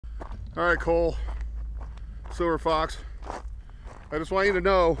All right, Cole, Silverfox, I just want you to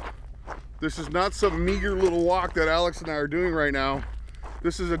know this is not some meager little walk that Alex and I are doing right now.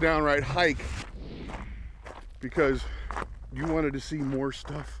 This is a downright hike because you wanted to see more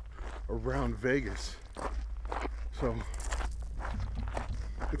stuff around Vegas. So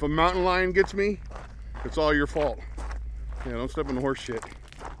if a mountain lion gets me, it's all your fault. Yeah, don't step on the horse shit.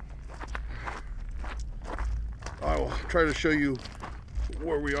 I will try to show you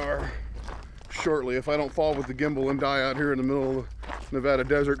where we are shortly if I don't fall with the gimbal and die out here in the middle of the Nevada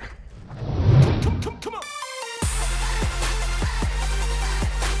desert. Come on.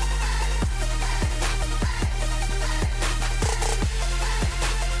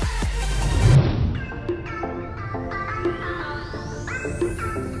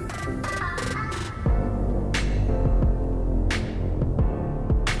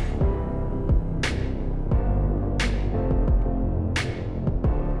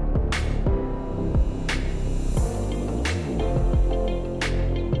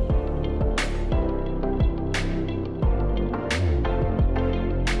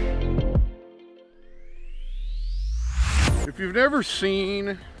 If you've never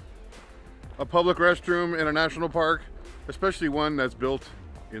seen a public restroom in a national park, especially one that's built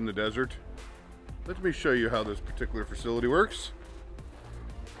in the desert, let me show you how this particular facility works.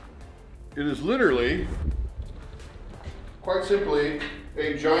 It is literally, quite simply,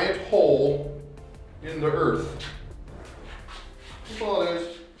 a giant hole in the earth. That's all it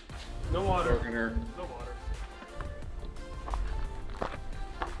is. No water. Dark in here. No water.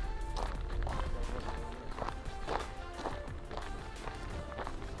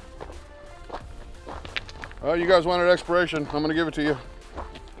 You guys wanted exploration. I'm gonna give it to you.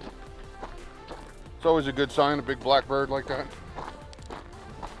 It's always a good sign, a big black bird like that.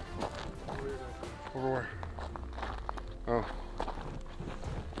 Over where? Oh.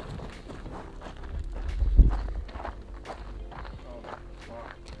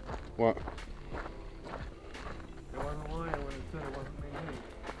 What? It wasn't lying when it said it wasn't maintained.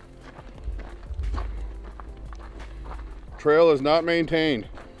 Trail is not maintained.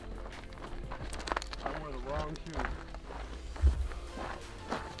 I wore the wrong shoes.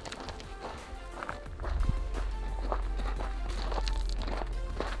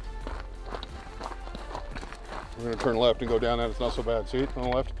 We're gonna turn left and go down that. It's not so bad. See, on the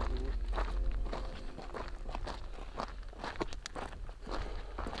left.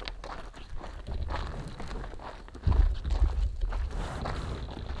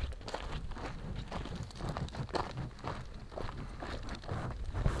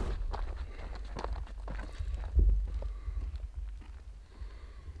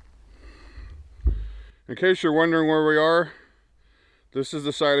 In case you're wondering where we are, this is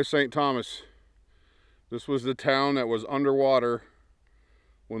the site of St. Thomas. This was the town that was underwater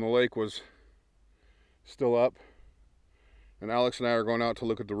when the lake was still up. And Alex and I are going out to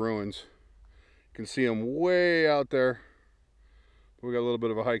look at the ruins. You can see them way out there. We got a little bit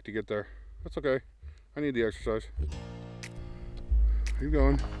of a hike to get there. That's okay. I need the exercise. Keep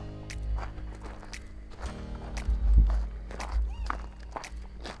going.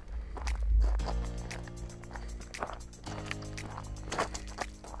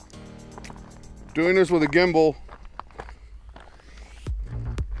 Doing this with a gimbal,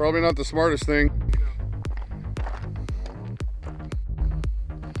 probably not the smartest thing.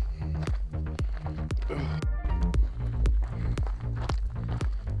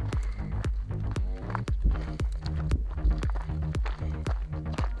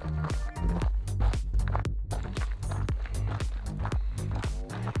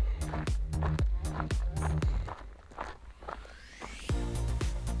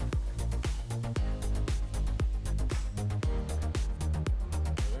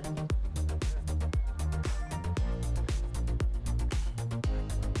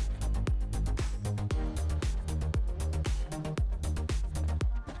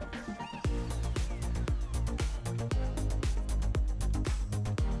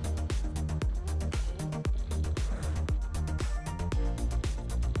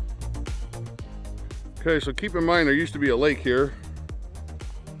 Okay, so keep in mind there used to be a lake here.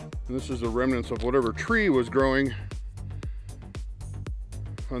 And this is the remnants of whatever tree was growing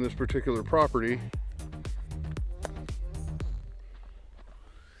on this particular property.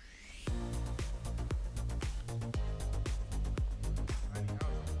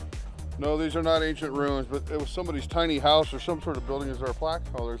 No, these are not ancient ruins, but it was somebody's tiny house or some sort of building. Is there a plaque?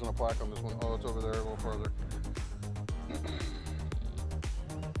 Oh, there's a plaque on this one. Oh, it's over there a little farther.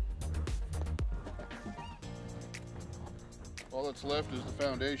 All that's left is the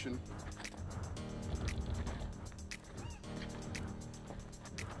foundation.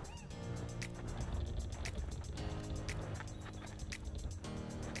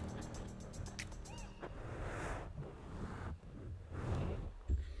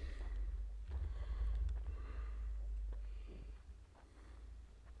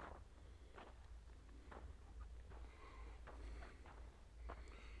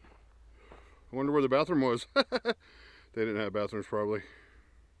 I wonder where the bathroom was. They didn't have bathrooms probably.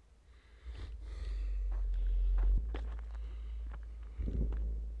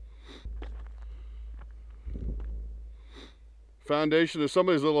 Foundation of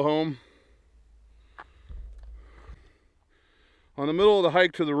somebody's little home. On the middle of the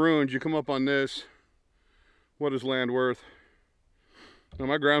hike to the ruins, you come up on this. What is land worth? Now,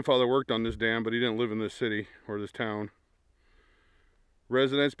 my grandfather worked on this dam, but he didn't live in this city or this town.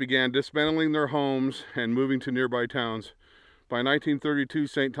 Residents began dismantling their homes and moving to nearby towns. By 1932,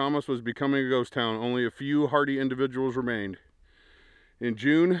 St. Thomas was becoming a ghost town. Only a few hardy individuals remained. In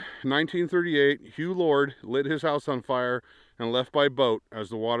June 1938, Hugh Lord lit his house on fire and left by boat as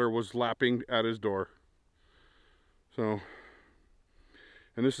the water was lapping at his door. So,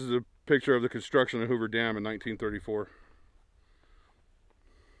 and this is a picture of the construction of Hoover Dam in 1934.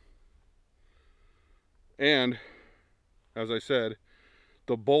 And, as I said,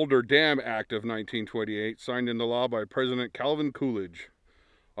 the Boulder Dam Act of 1928, signed into law by President Calvin Coolidge,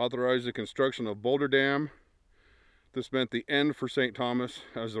 authorized the construction of Boulder Dam. This meant the end for St. Thomas,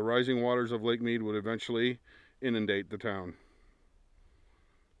 as the rising waters of Lake Mead would eventually inundate the town.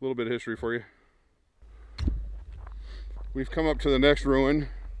 A little bit of history for you. We've come up to the next ruin.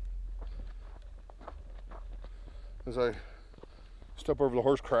 As I step over the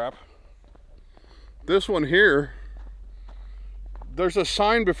horse crap. This one here, there's a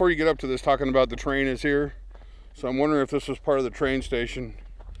sign before you get up to this talking about the train is here. So I'm wondering if this was part of the train station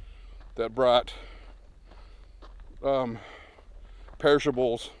that brought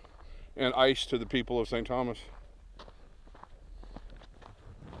perishables and ice to the people of St. Thomas.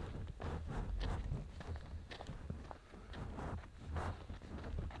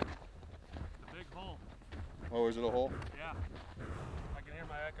 The big hole. Oh, is it a hole? Yeah. I can hear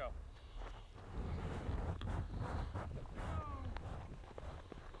my echo.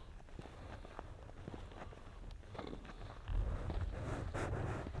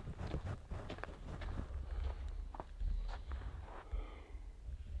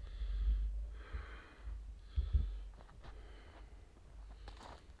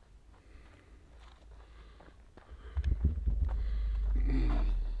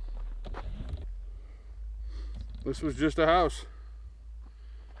 This was just a house,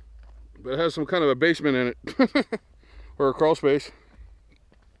 but it has some kind of a basement in it, or a crawl space.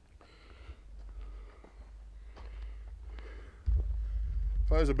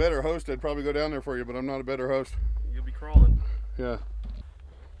 If I was a better host, I'd probably go down there for you, but I'm not a better host. You'll be crawling. Yeah.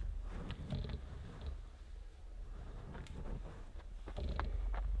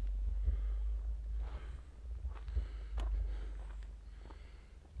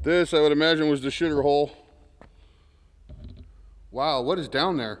 This, I would imagine, was the shitter hole. Wow, what is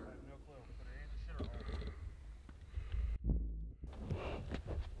down there? No clue, but it ain't a shitter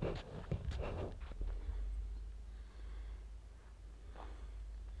hole.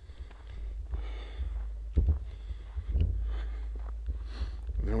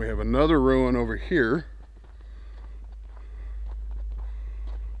 Then we have another ruin over here.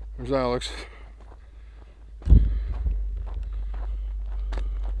 There's Alex.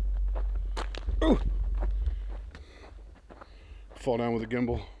 Ooh! Fall down with a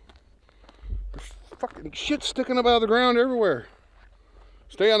gimbal. There's fucking shit sticking up out of the ground everywhere.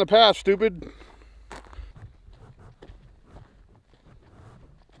 Stay on the path, stupid.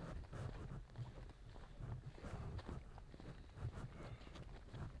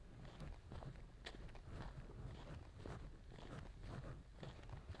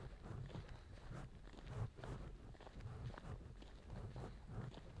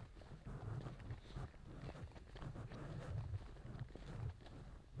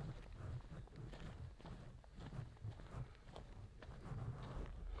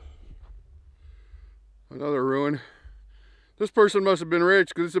 Another ruin. This person must have been rich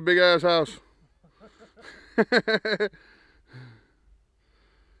because it's a big ass house. It's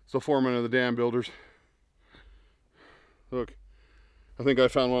the foreman of the dam builders. Look, I think I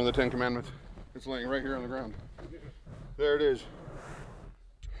found one of the 10 Commandments. It's laying right here on the ground. There it is.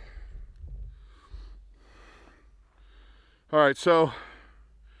 All right, so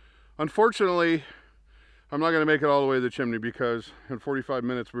unfortunately, I'm not going to make it all the way to the chimney because in 45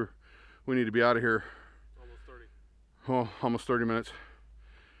 minutes we need to be out of here. Oh, almost 30 minutes.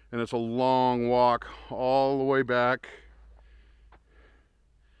 And it's a long walk all the way back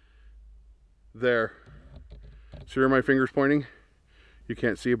there. See where my finger's pointing? You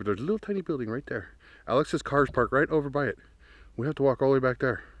can't see it, but there's a little tiny building right there. Alex's car's parked right over by it. We have to walk all the way back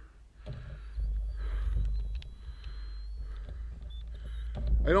there.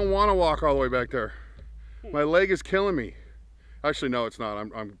 I don't want to walk all the way back there. My leg is killing me. Actually, no, it's not.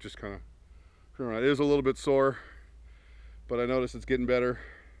 I'm just kind of It is a little bit sore, but I noticed it's getting better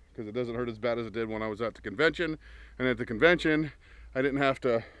because it doesn't hurt as bad as it did when I was at the convention. And at the convention, I didn't have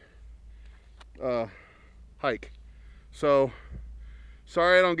to hike. So,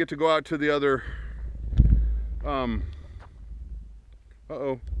 sorry I don't get to go out to the other, uh-oh,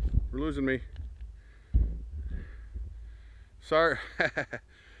 we're losing me. Sorry,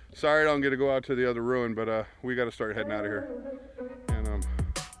 sorry I don't get to go out to the other ruin, but we got to start heading out of here. And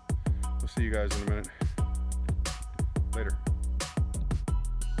we'll see you guys in a minute. Later.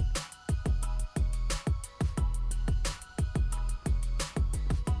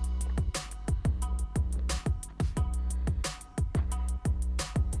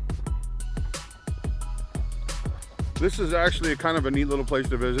 This is actually kind of a neat little place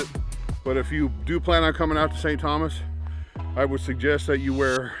to visit, but if you do plan on coming out to St. Thomas, I would suggest that you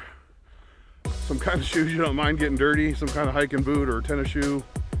wear some kind of shoes you don't mind getting dirty, some kind of hiking boot or tennis shoe,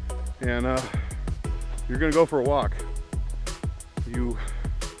 and you're gonna go for a walk. You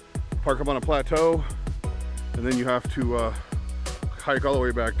park up on a plateau, and then you have to hike all the way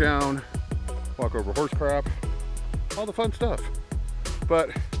back down, walk over horse crap, all the fun stuff.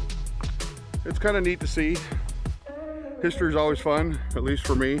 But it's kind of neat to see. History is always fun, at least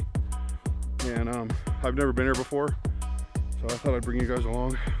for me, and I've never been here before, so I thought I'd bring you guys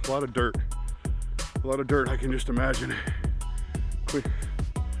along. A lot of dirt, I can just imagine.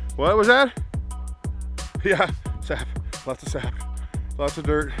 What was that? Yeah, sap, lots of sap, lots of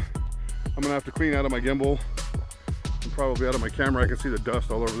dirt. I'm gonna have to clean out of my gimbal and probably out of my camera. I can see the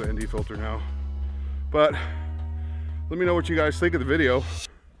dust all over the ND filter now. But let me know what you guys think of the video.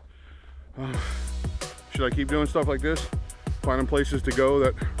 Should I keep doing stuff like this? Finding places to go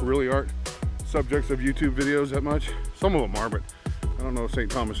that really aren't subjects of YouTube videos that much? Some of them are, but I don't know if St.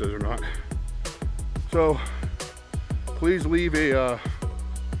 Thomas is or not. So please leave a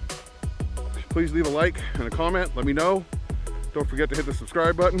like and a comment. Let me know. Don't forget to hit the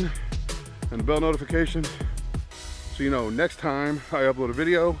subscribe button and the bell notification so you know next time I upload a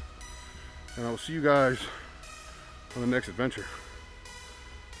video. And I will see you guys on the next adventure.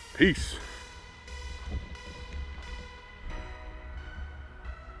 Peace.